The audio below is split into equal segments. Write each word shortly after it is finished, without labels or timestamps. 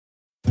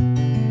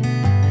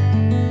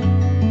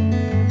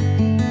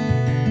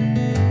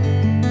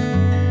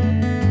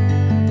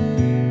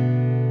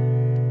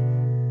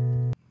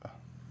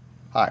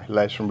Hi,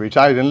 Les from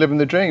Retired and Living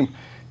the Dream.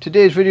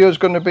 Today's video is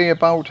going to be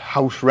about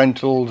house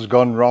rentals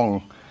gone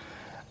wrong.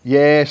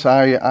 Yes,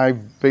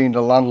 I've been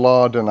a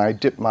landlord and I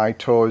dipped my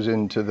toes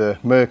into the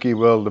murky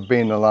world of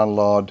being a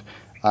landlord,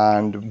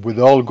 and with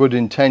all good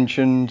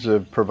intentions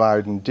of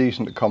providing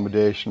decent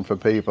accommodation for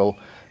people,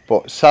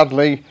 but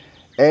sadly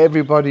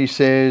everybody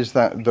says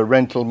that the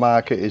rental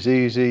market is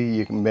easy,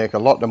 you can make a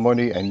lot of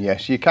money, and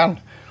yes you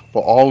can.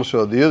 But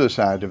also the other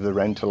side of the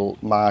rental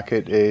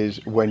market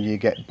is when you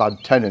get bad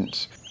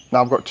tenants.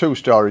 Now I've got two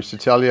stories to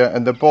tell you,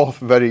 and they're both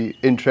very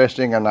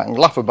interesting and I can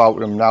laugh about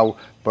them now,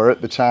 but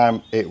at the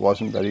time it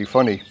wasn't very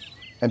funny.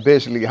 And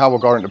basically how I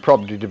got into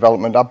property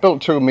development, I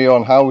built two of my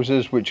own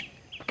houses which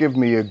give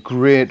me a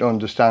great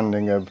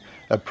understanding of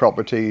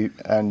property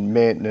and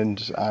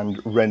maintenance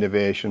and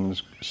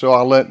renovations. So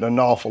I learnt an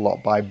awful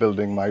lot by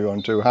building my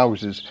own two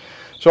houses.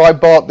 So I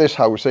bought this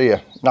house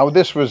here. Now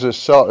this was a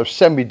sort of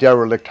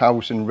semi-derelict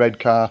house in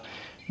Redcar,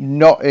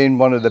 not in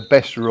one of the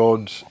best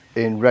roads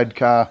in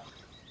Redcar.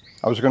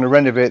 I was going to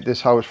renovate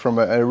this house from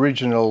an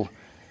original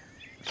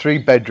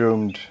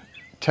 3-bedroomed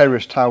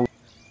terraced house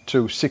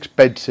to 6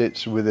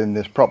 bedsits within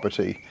this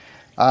property,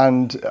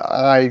 and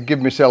I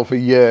give myself a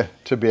year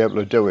to be able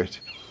to do it.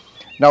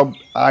 Now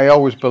I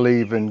always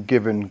believe in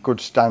giving good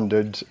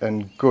standards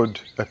and good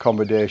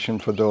accommodation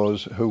for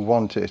those who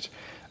want it,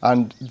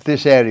 and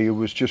this area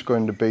was just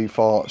going to be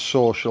for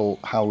social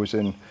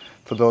housing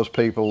for those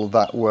people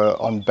that were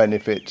on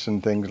benefits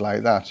and things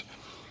like that.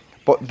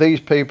 But these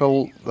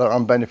people that are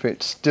on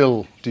benefits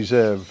still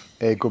deserve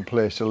a good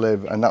place to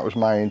live, and that was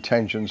my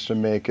intentions, to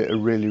make it a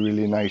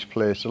really nice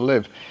place to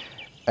live.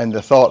 And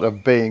the thought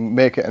of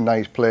make it a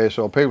nice place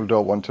so people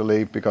don't want to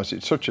leave because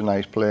it's such a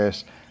nice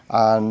place,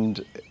 and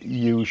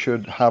you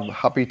should have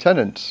happy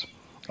tenants.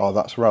 Oh,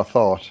 that's what I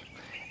thought.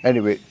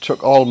 Anyway, it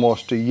took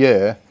almost a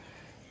year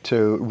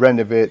to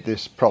renovate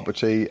this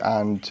property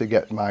and to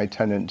get my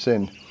tenants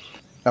in.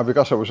 Now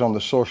because I was on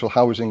the social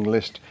housing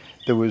list,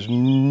 there was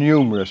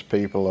numerous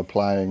people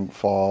applying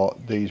for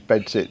these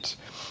bedsits,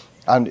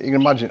 and you can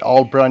imagine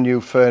all brand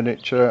new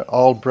furniture,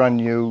 all brand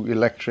new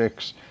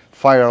electrics,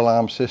 fire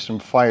alarm system,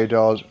 fire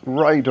doors,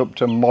 right up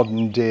to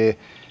modern day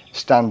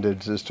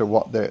standards as to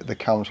what the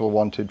council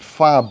wanted,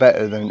 far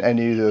better than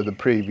any of the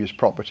previous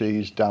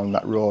properties down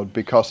that road,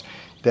 because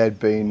there'd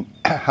been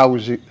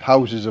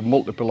houses of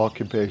multiple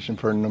occupation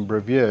for a number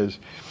of years.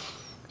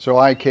 So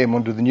I came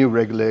under the new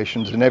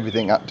regulations and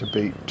everything had to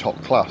be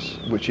top class,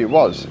 which it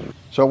was.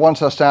 So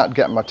once I started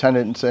getting my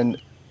tenants in,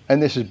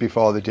 and this is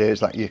before the days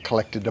that you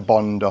collected a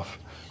bond of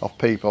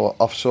people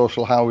off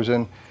social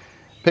housing.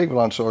 People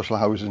on social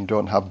housing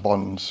don't have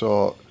bonds.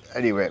 So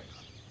anyway,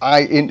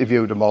 I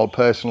interviewed them all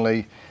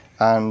personally,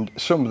 and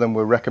some of them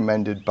were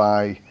recommended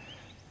by,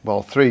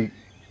 well, 3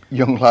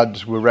 young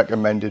lads were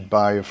recommended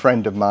by a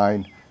friend of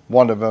mine.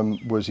 One of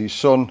them was his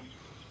son.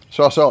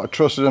 So I sort of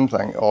trusted them,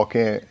 thinking,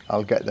 okay,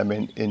 I'll get them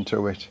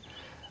into it.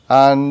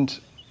 And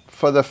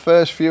for the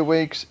first few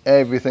weeks,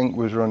 everything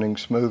was running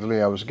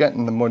smoothly. I was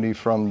getting the money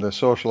from the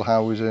social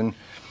housing,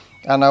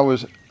 and I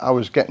was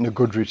getting a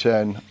good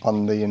return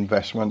on the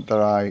investment that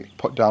I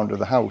put down to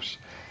the house.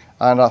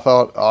 And I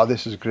thought, oh,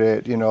 this is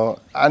great, you know.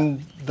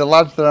 And the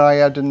lads that I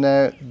had in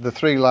there, the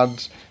 3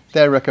 lads,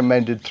 they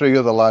recommended 3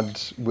 other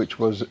lads, which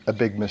was a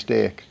big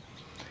mistake,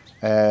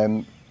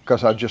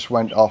 because I just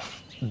went off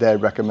their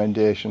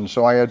recommendations.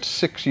 So I had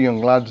 6 young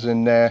lads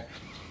in there,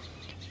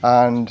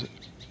 and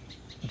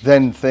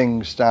then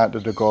things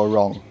started to go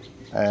wrong.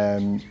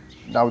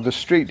 Now the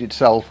street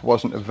itself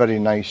wasn't a very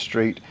nice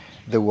street.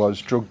 There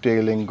was drug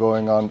dealing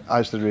going on,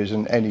 as there is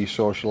in any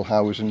social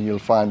housing. You'll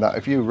find that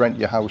if you rent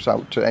your house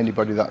out to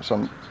anybody that's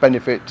on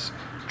benefits,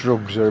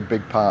 drugs are a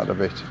big part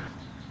of it.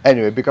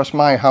 Anyway, because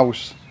my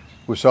house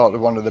was sort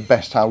of one of the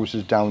best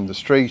houses down the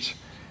street,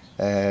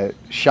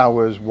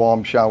 showers,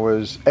 warm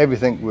showers,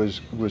 everything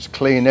was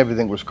clean,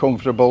 everything was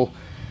comfortable.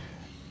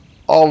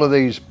 All of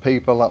these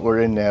people that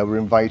were in there were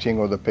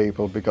inviting other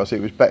people because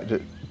it was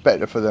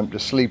better for them to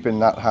sleep in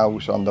that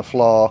house on the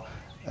floor,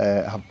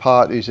 have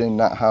parties in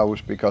that house,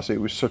 because it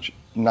was such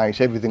nice,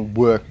 everything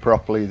worked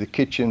properly, the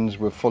kitchens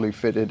were fully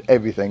fitted,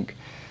 everything.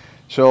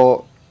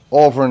 So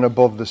over and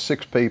above the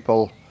 6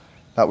 people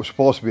that were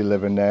supposed to be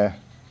living there,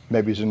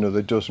 maybe there's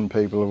another dozen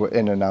people who were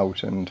in and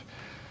out, and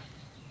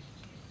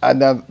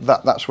then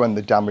that's when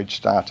the damage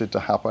started to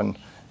happen.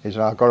 Is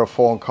I got a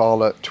phone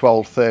call at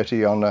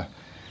 12:30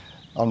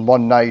 on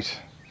one night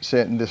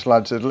saying, this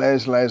lad said,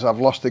 Les, I've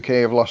lost the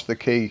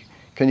key,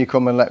 can you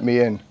come and let me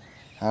in?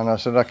 And I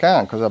said, I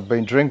can't, because I've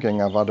been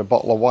drinking, I've had a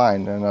bottle of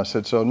wine. And I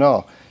said, so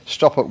no,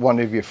 stop at one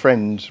of your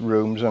friends'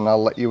 rooms and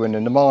I'll let you in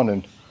the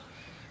morning.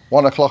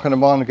 1 o'clock in the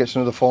morning, gets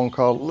another phone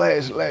call,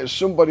 Les,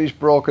 somebody's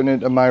broken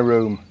into my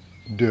room.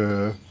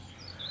 Duh.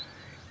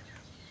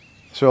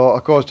 So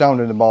I goes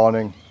down in the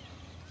morning.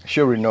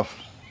 Sure enough,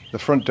 the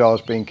front door's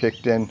been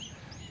kicked in,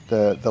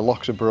 the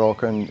locks are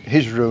broken,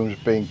 his room's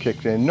been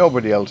kicked in,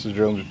 nobody else's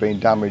room's been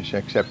damaged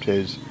except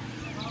his.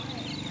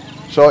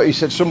 So he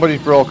said,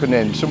 somebody's broken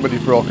into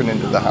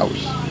the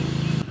house.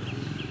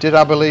 Did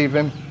I believe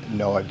him?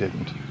 No, I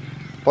didn't.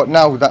 But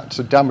now that's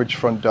a damaged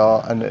front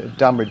door and a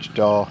damaged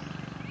door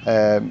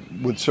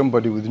with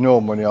somebody with no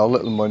money or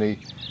little money.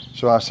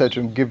 So I said to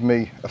him, give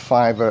me a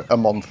 £5 a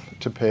month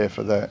to pay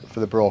for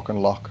the broken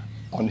lock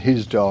on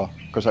his door,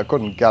 because I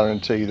couldn't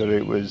guarantee that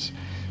it was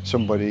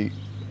somebody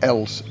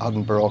else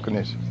hadn't broken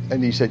it.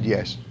 And he said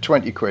yes,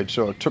 20 quid.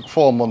 So it took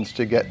 4 months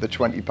to get the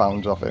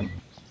 £20 off him.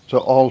 So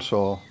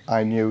also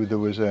I knew there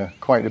was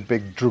quite a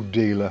big drug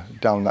dealer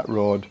down that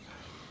road,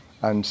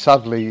 and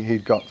sadly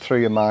he'd got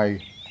 3 of my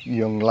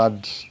young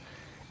lads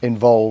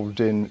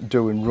involved in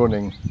doing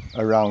running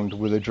around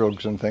with the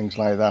drugs and things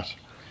like that.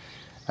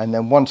 And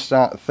then once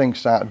things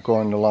started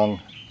going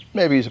along,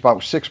 maybe it's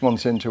about 6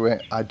 months into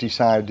it, I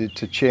decided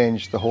to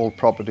change the whole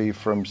property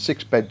from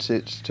 6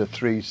 bedsits to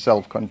 3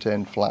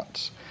 self-contained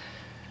flats.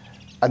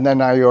 And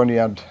then I only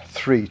had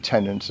 3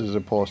 tenants as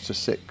opposed to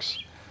 6.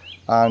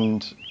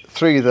 And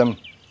 3 of them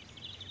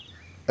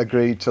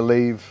agreed to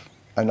leave,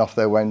 and off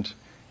they went.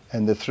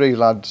 And the 3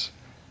 lads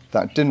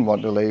that didn't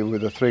want to leave were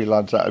the 3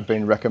 lads that had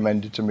been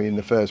recommended to me in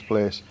the first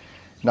place.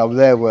 Now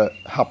they were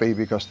happy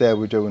because they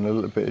were doing a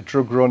little bit of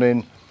drug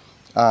running,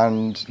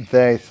 and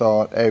they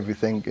thought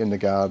everything in the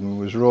garden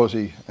was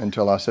rosy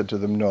until I said to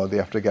them, no, they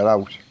have to get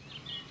out.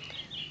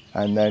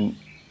 And then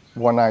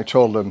when I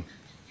told them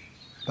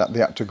that they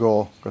had to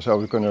go because I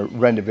was going to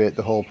renovate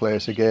the whole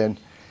place again,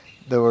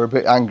 they were a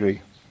bit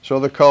angry. So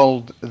they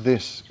called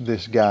this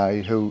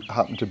guy, who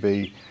happened to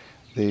be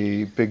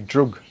the big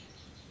drug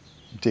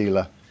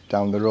dealer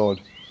down the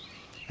road,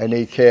 and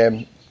he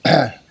came.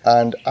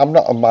 And I'm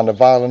not a man of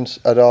violence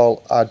at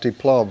all. I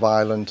deplore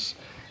violence,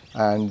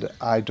 and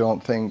I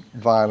don't think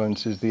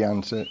violence is the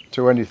answer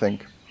to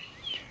anything.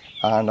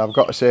 And I've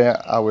got to say,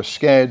 I was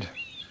scared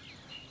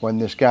when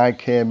this guy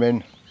came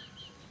in,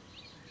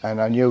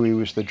 and I knew he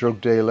was the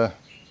drug dealer,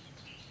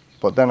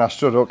 but then I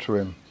stood up to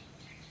him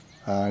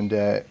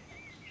and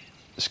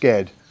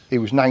scared. He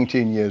was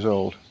 19 years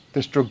old.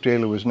 This drug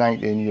dealer was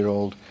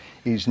 19-year-old.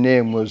 His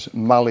name was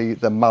Mally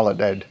the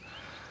Mallet.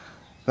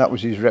 That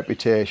was his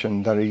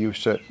reputation, that he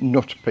used to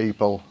nut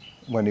people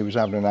when he was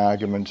having an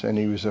argument, and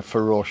he was a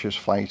ferocious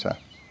fighter.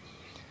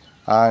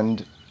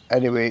 And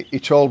anyway, he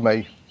told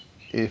me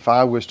if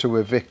I was to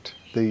evict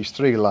these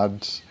 3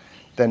 lads,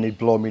 then he'd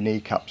blow me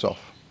kneecaps off.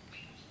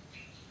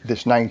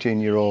 This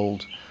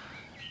 19-year-old,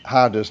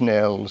 hard as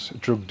nails,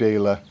 drug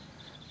dealer.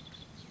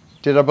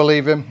 Did I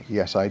believe him?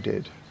 Yes, I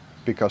did,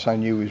 because I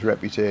knew his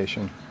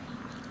reputation.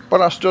 But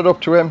I stood up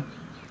to him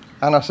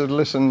and I said,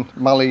 listen,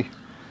 Mally,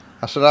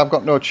 I said, I've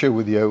got no chew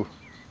with you.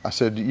 I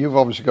said, you've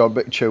obviously got a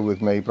bit of chew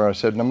with me, but I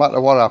said, no matter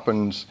what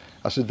happens,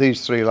 I said,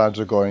 these 3 lads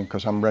are going,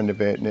 because I'm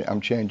renovating it,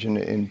 I'm changing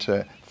it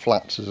into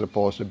flats as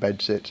opposed to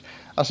bed sits.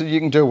 I said,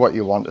 you can do what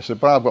you want. I said,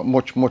 but I've got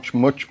much, much,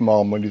 much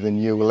more money than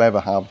you will ever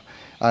have.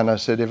 And I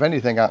said, if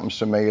anything happens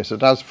to me, I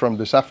said, as from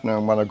this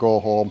afternoon when I go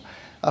home,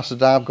 I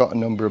said, I've got a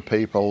number of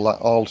people that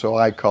also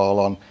I call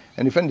on,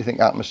 and if anything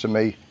happens to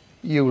me,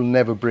 you will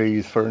never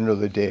breathe for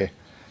another day.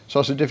 So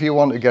I said, if you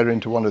want to get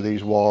into one of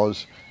these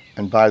wars,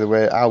 and by the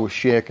way, I was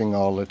shaking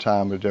all the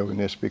time of doing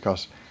this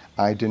because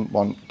I didn't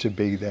want to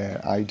be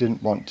there. I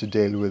didn't want to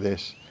deal with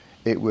this.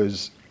 It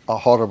was a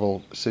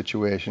horrible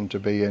situation to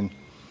be in.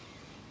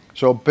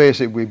 So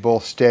basically we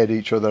both stared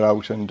each other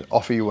out, and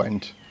off he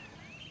went.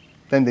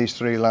 Then these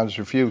 3 lads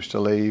refused to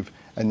leave,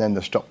 and then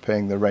they stopped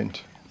paying the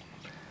rent.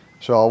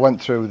 So I went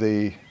through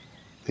the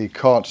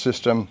court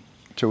system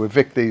to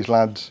evict these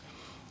lads,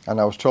 and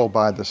I was told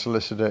by the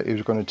solicitor it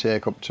was going to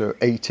take up to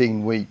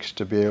 18 weeks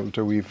to be able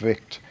to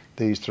evict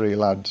these 3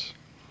 lads.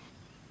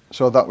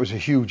 So that was a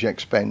huge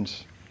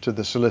expense to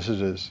the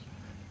solicitors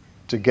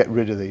to get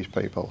rid of these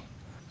people.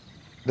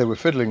 They were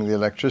fiddling the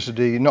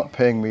electricity, not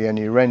paying me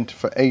any rent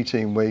for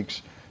 18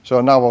 weeks.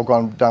 So now I've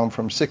gone down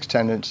from 6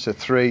 tenants to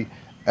 3,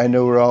 and they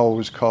were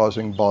always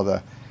causing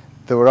bother.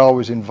 They were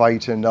always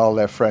inviting all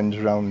their friends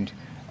around,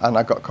 and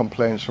I got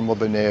complaints from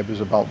other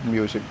neighbours about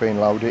music being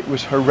loud. It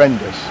was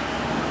horrendous.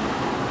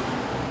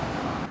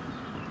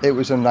 It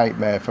was a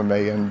nightmare for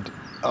me, and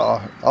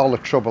all the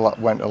trouble that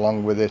went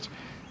along with it,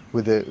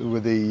 with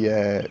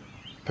the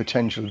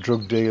potential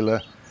drug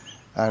dealer,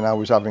 and I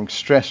was having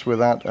stress with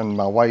that, and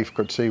my wife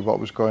could see what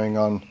was going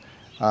on,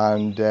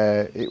 and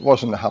it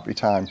wasn't a happy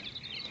time.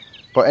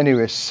 But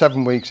anyway,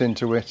 7 weeks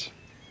into it,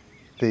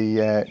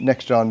 the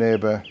next door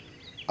neighbour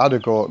had a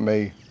go at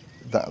me,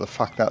 that the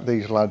fact that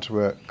these lads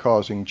were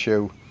causing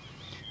chew,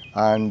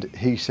 and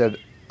he said,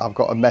 I've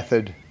got a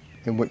method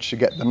in which to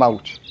get them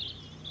out.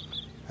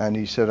 And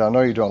he said, I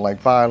know you don't like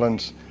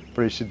violence,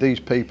 but he said,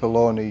 these people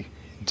only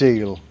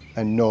deal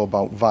and know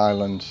about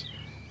violence,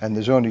 and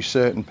there's only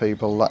certain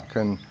people that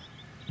can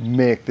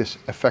make this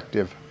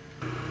effective.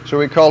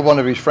 So he called one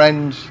of his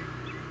friends,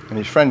 and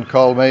his friend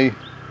called me,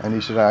 and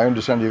he said, I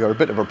understand you've got a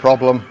bit of a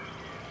problem.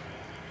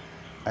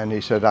 And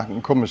he said, I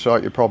can come and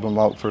sort your problem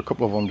out for a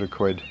couple of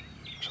 £100.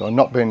 So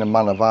not being a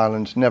man of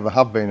violence, never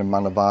have been a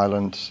man of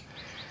violence,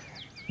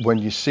 when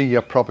you see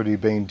your property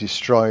being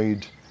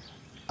destroyed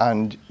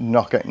and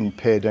not getting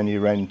paid any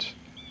rent,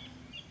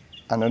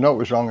 and I know it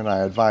was wrong and I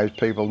advised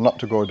people not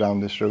to go down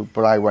this route,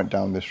 but I went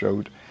down this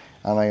route,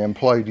 and I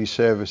employed his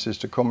services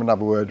to come and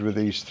have a word with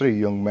these three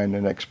young men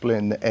and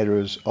explain the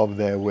errors of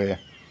their way.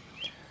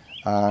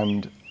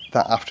 And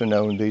that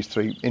afternoon these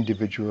three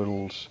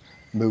individuals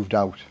moved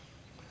out.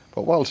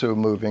 But whilst they were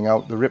moving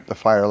out, they ripped the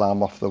fire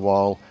alarm off the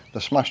wall, they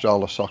smashed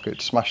all the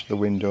sockets, smashed the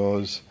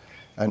windows,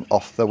 and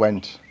off they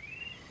went.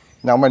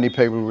 Now many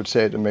people would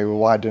say to me, well,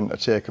 why didn't I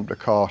take them to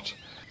court?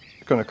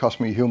 It's going to cost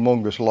me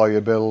humongous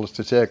lawyer bills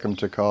to take them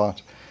to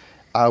court.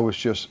 I was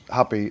just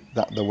happy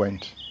that they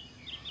went.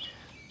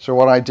 So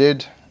what I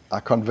did, I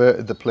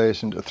converted the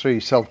place into 3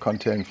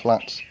 self-contained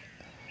flats.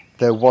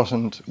 There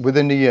wasn't,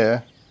 within a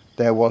year,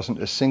 there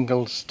wasn't a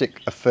single stick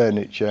of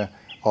furniture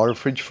or a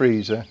fridge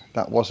freezer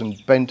that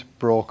wasn't bent,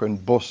 broken,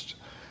 bust,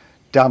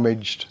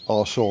 damaged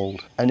or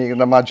sold. And you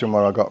can imagine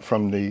what I got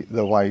from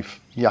the wife,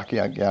 yak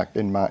yak yak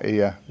in my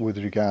ear with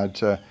regard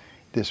to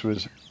this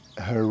was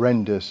a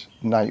horrendous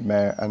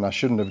nightmare and I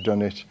shouldn't have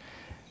done it.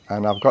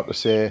 And I've got to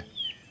say,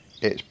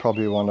 it's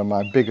probably one of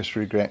my biggest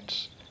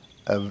regrets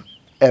of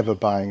ever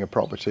buying a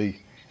property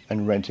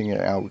and renting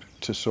it out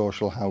to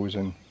social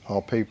housing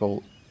or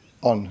people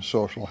on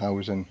social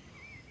housing.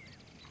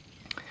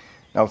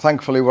 Now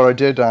thankfully what I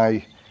did,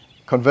 I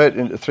converted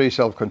into 3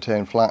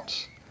 self-contained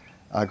flats.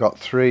 I got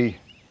 3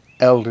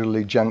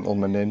 elderly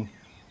gentlemen in,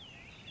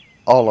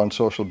 all on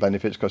social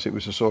benefits because it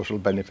was a social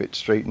benefit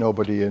street.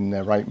 Nobody in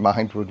their right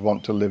mind would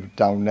want to live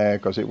down there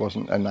because it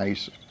wasn't a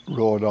nice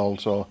road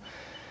also.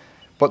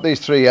 But these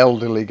 3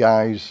 elderly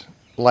guys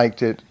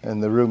liked it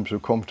and the rooms were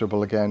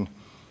comfortable again,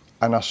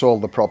 and I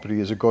sold the property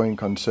as a going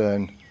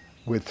concern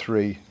with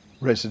 3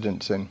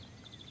 residents in.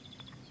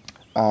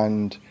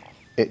 And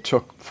it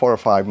took 4 or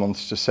 5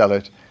 months to sell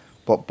it,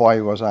 but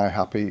boy was I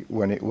happy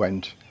when it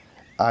went.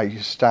 I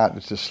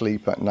started to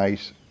sleep at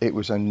night. It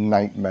was a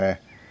nightmare.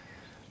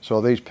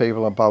 So these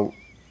people about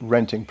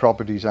renting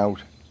properties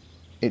out,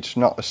 it's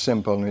not as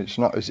simple and it's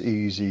not as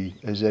easy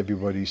as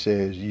everybody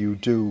says. You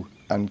do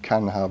and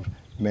can have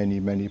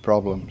many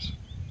problems.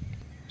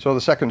 So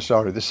the second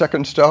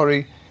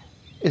story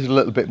is a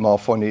little bit more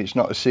funny. It's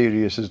not as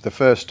serious as the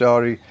first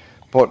story,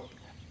 but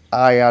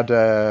I had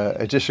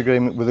a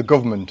disagreement with the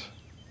government.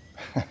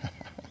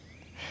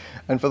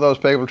 And for those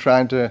people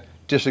trying to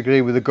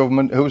disagree with the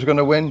government, who's going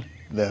to win?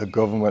 The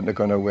government are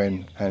going to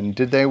win. And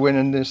did they win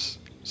in this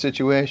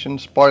situation?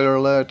 Spoiler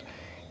alert,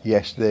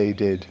 yes they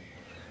did.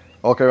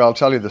 Okay, I'll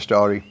tell you the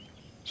story.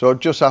 So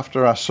just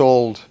after I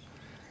sold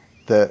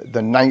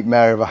the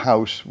nightmare of a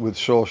house with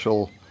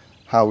social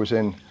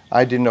housing, I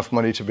had enough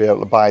money to be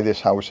able to buy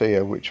this house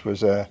here, which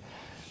was a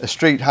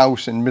street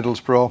house in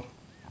Middlesbrough.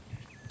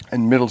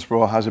 And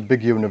Middlesbrough has a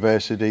big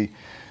university,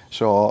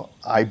 so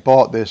I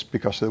bought this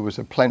because there was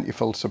a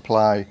plentiful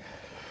supply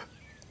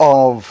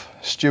of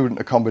student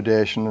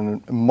accommodation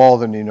and more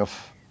than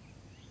enough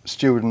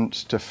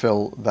students to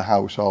fill the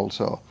house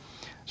also.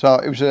 So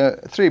it was a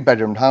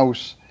 3-bedroom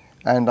house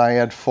and I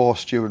had 4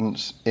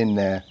 students in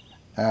there,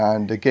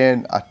 and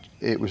again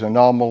it was a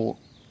normal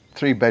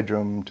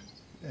 3-bedroomed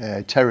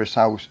terrace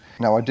house.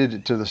 Now I did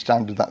it to the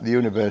standard that the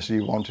university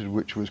wanted,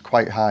 which was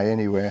quite high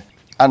anyway,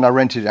 and I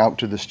rented it out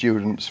to the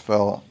students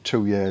for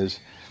 2 years.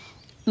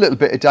 A little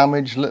bit of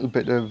damage, a little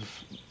bit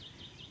of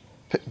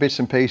bits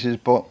and pieces,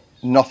 but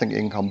nothing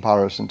in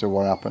comparison to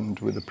what happened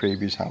with the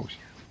previous house.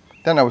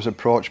 Then I was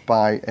approached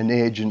by an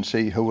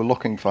agency who were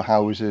looking for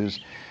houses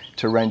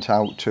to rent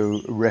out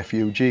to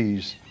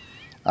refugees,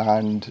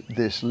 and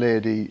this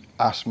lady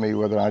asked me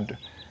whether I'd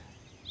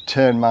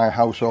turn my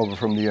house over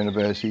from the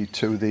university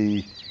to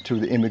the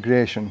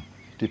immigration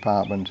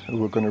department, who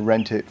were going to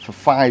rent it for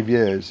 5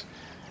 years.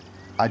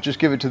 I'd just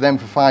give it to them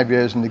for 5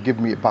 years and they'd give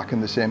me it back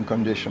in the same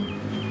condition,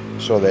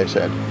 so they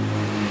said.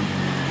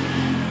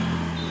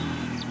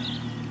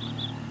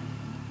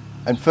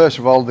 And first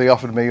of all, they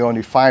offered me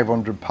only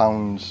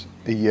 £500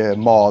 a year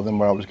more than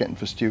what I was getting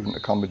for student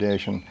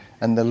accommodation,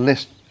 and the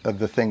list of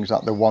the things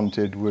that they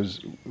wanted was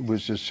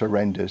just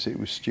horrendous. It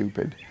was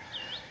stupid.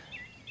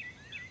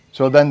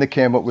 So then they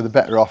came up with a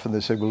better offer.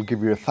 They said, we'll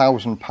give you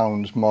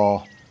 £1,000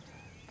 more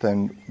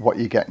than what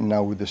you're getting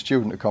now with the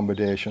student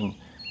accommodation.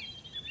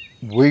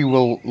 We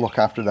will look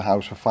after the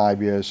house for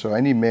 5 years, so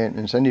any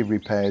maintenance, any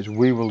repairs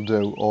we will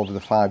do over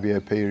the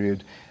 5-year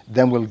period.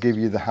 Then we'll give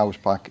you the house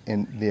back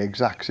in the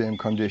exact same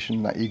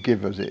condition that you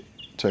give us it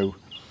to.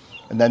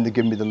 And then they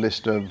give me the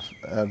list of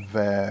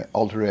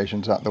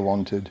alterations that they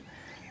wanted,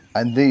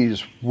 and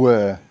these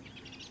were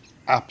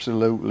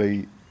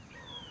absolutely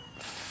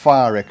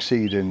far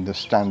exceeding the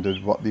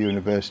standard what the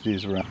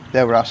universities were at.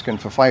 They were asking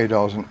for fire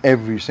doors in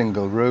every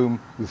single room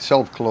with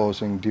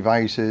self-closing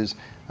devices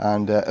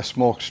and a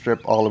smoke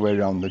strip all the way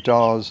around the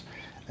doors,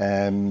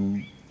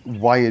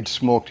 wired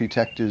smoke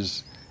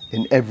detectors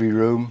in every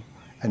room,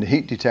 and a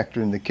heat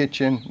detector in the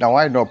kitchen. Now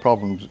I had no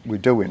problems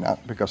with doing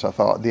that because I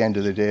thought at the end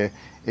of the day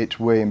it's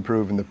way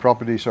improving the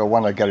property, so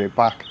when I get it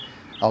back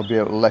I'll be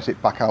able to let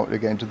it back out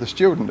again to the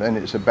student and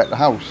it's a better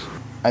house.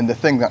 And the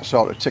thing that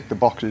sort of ticked the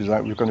boxes is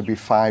that it was going to be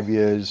 5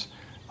 years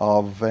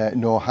of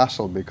no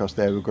hassle because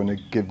they were going to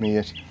give me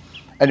it.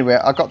 Anyway,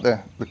 I got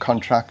the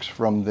contracts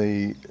from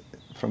the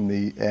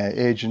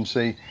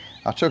agency,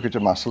 I took it to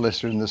my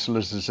solicitor, and the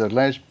solicitor said,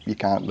 Les, you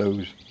can't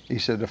lose. He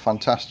said, they're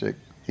fantastic.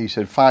 He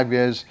said, 5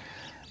 years,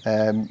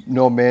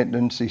 no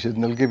maintenance. He said,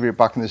 and they'll give you it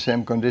back in the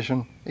same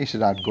condition. He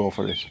said, I'd go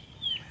for it.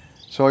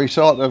 So he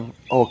sort of,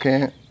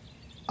 okay,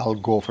 I'll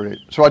go for it.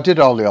 So I did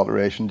all the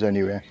alterations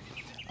anyway,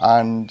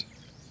 and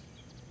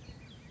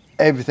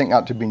everything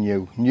had to be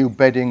new. New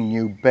bedding,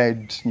 new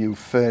beds, new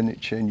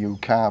furniture, new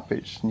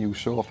carpets, new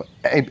sofa,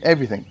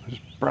 everything was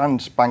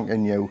brand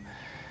spanking new.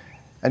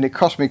 And it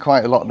cost me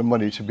quite a lot of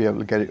money to be able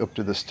to get it up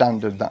to the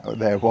standard that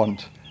they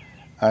want.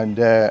 And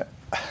I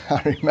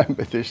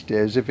remember this day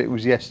as if it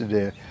was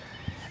yesterday.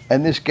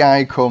 And this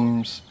guy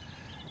comes,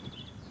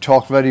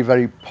 talked very,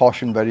 very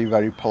posh and very,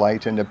 very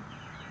polite, in a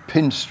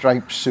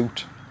pinstripe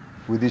suit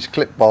with his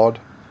clipboard.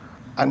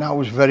 And I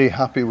was very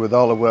happy with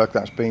all the work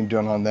that's been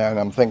done on there. And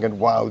I'm thinking,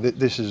 wow,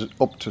 this is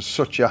up to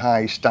such a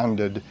high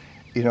standard.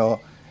 You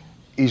know,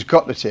 he's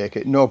got to take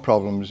it, no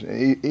problems.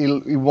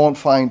 He won't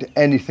find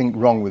anything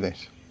wrong with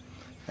it.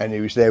 And he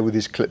was there with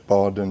his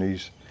clipboard, and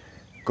he's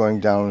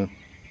going down,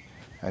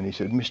 and he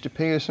said, Mr.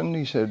 Pearson,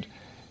 he said,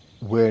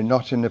 we're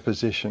not in a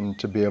position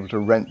to be able to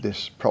rent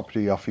this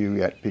property off you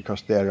yet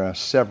because there are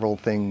several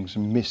things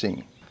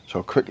missing.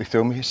 So quickly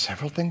threw me,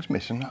 several things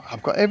missing?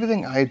 I've got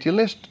everything. I had your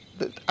list,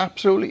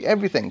 absolutely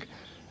everything.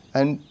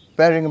 And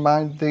bearing in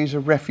mind, these are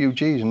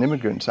refugees and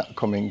immigrants that are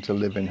coming to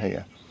live in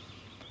here.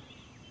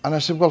 And I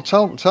said, well,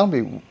 tell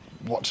me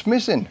what's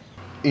missing.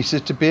 He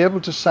said, to be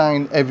able to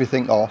sign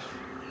everything off,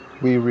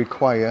 we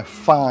require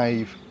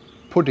 5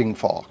 pudding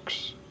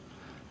forks.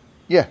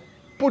 Yeah,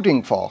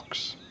 pudding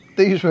forks.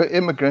 These were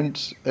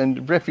immigrants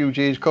and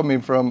refugees coming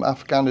from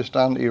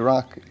Afghanistan,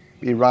 Iraq,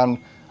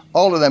 Iran,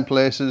 all of them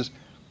places,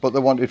 but they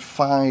wanted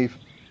 5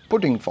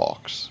 pudding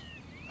forks.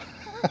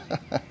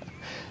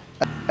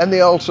 And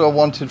they also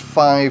wanted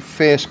 5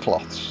 face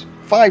cloths.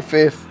 5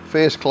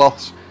 face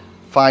cloths,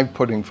 5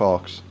 pudding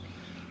forks.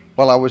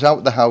 Well, I was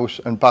out the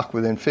house and back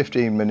within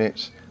 15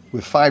 minutes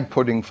with 5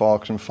 pudding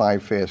forks and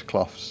 5 face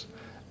cloths.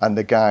 And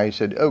the guy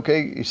said,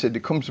 okay, he said,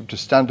 it comes up to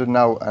standard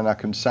now and I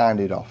can sign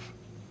it off.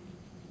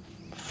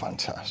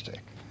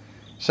 Fantastic.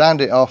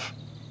 Signed it off,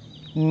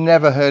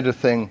 never heard a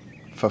thing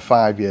for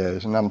 5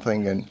 years. And I'm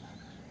thinking,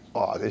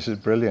 oh, this is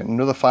brilliant.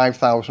 Another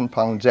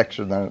 £5,000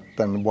 extra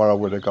than what I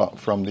would have got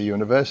from the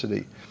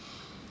university.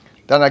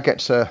 Then I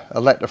get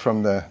a letter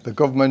from the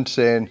government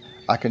saying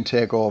I can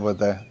take over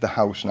the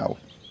house now.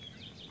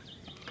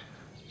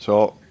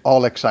 So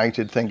all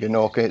excited, thinking,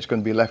 okay, it's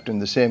going to be left in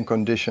the same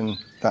condition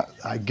that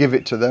I give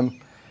it to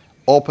them.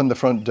 Open the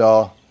front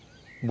door,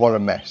 what a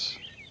mess.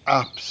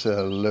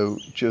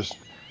 Absolute, just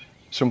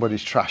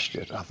somebody's trashed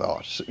it, I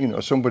thought. You know,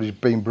 somebody's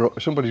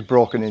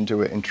broken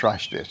into it and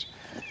trashed it.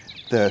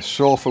 The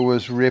sofa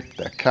was ripped,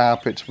 the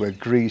carpets were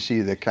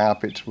greasy, the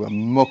carpets were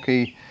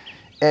mucky,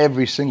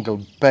 every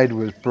single bed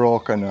was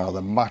broken or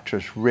the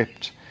mattress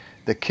ripped.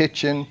 The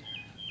kitchen,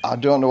 I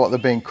don't know what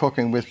they've been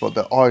cooking with, but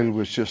the oil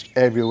was just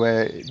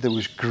everywhere. There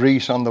was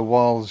grease on the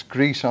walls,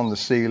 grease on the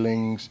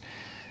ceilings.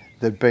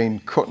 They'd been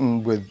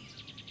cutting with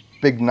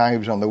big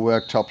knives on the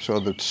worktop,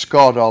 so they'd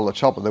scored all the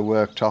top of the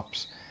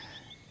worktops.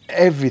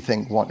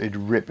 Everything wanted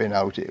ripping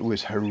out. It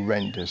was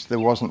horrendous. There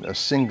wasn't a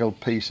single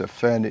piece of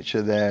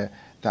furniture there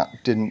that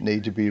didn't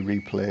need to be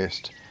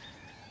replaced.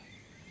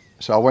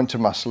 So I went to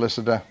my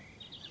solicitor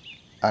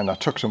and I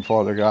took some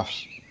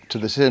photographs to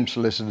the same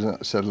solicitor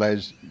that said,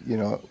 Les, you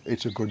know,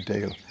 it's a good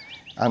deal.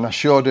 And I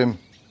showed him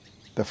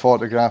the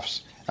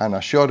photographs and I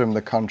showed him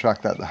the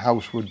contract that the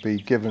house would be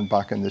given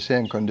back in the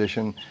same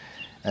condition.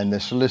 And the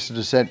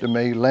solicitor said to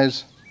me,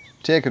 Les,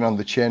 take it on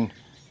the chin,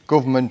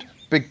 government,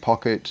 big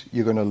pocket,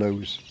 you're going to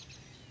lose.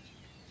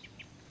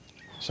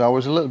 So I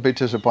was a little bit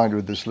disappointed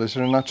with the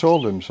solicitor, and I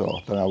told him so,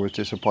 that I was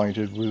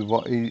disappointed with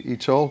what he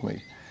told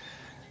me.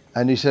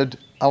 And he said,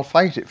 I'll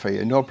fight it for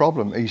you, no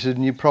problem. He said,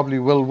 and you probably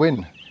will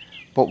win.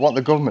 But what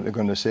the government are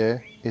going to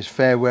say is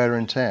fair wear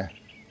and tear.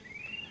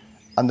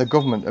 And the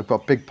government have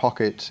got big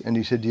pockets, and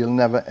he said, you'll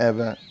never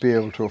ever be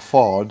able to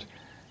afford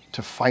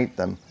to fight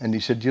them. And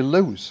he said, you'll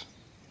lose,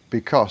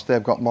 because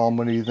they've got more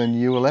money than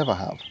you will ever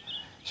have.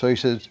 So he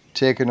said,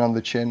 take it on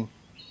the chin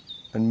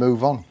and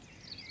move on.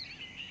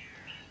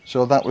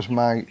 So that was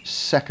my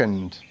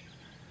second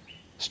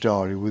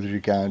story with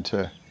regard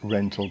to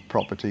rental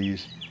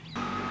properties.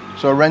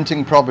 So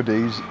renting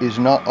properties is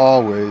not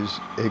always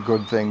a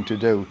good thing to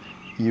do.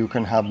 You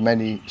can have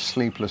many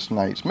sleepless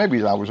nights.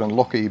 Maybe I was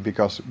unlucky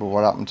because of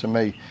what happened to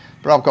me,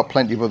 but I've got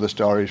plenty of other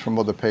stories from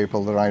other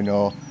people that I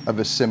know of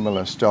a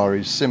similar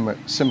stories,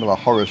 similar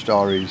horror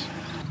stories.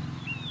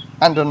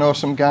 And I know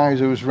some guys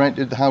who's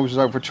rented the houses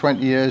out for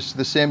 20 years to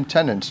the same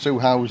tenants, 2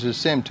 houses,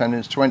 same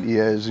tenants, 20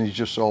 years, and he's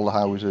just sold the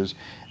houses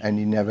and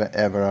he never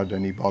ever had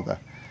any bother.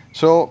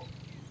 So,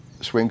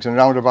 swings and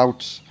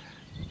roundabouts.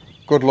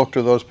 Good luck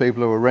to those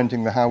people who are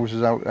renting the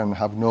houses out and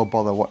have no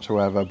bother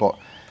whatsoever. But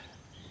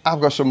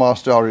I've got some more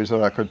stories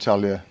that I could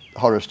tell you,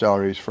 horror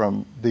stories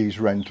from these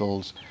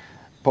rentals,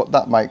 but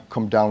that might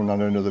come down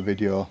on another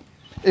video.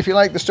 If you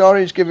like the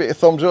stories, give it a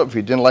thumbs up. If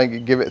you didn't like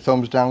it, give it a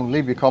thumbs down.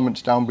 Leave your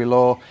comments down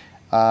below.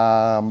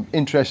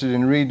 Interested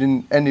in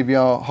reading any of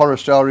your horror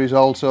stories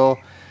also.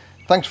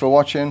 Thanks for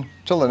watching.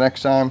 Till the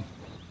next time,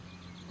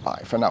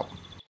 bye for now.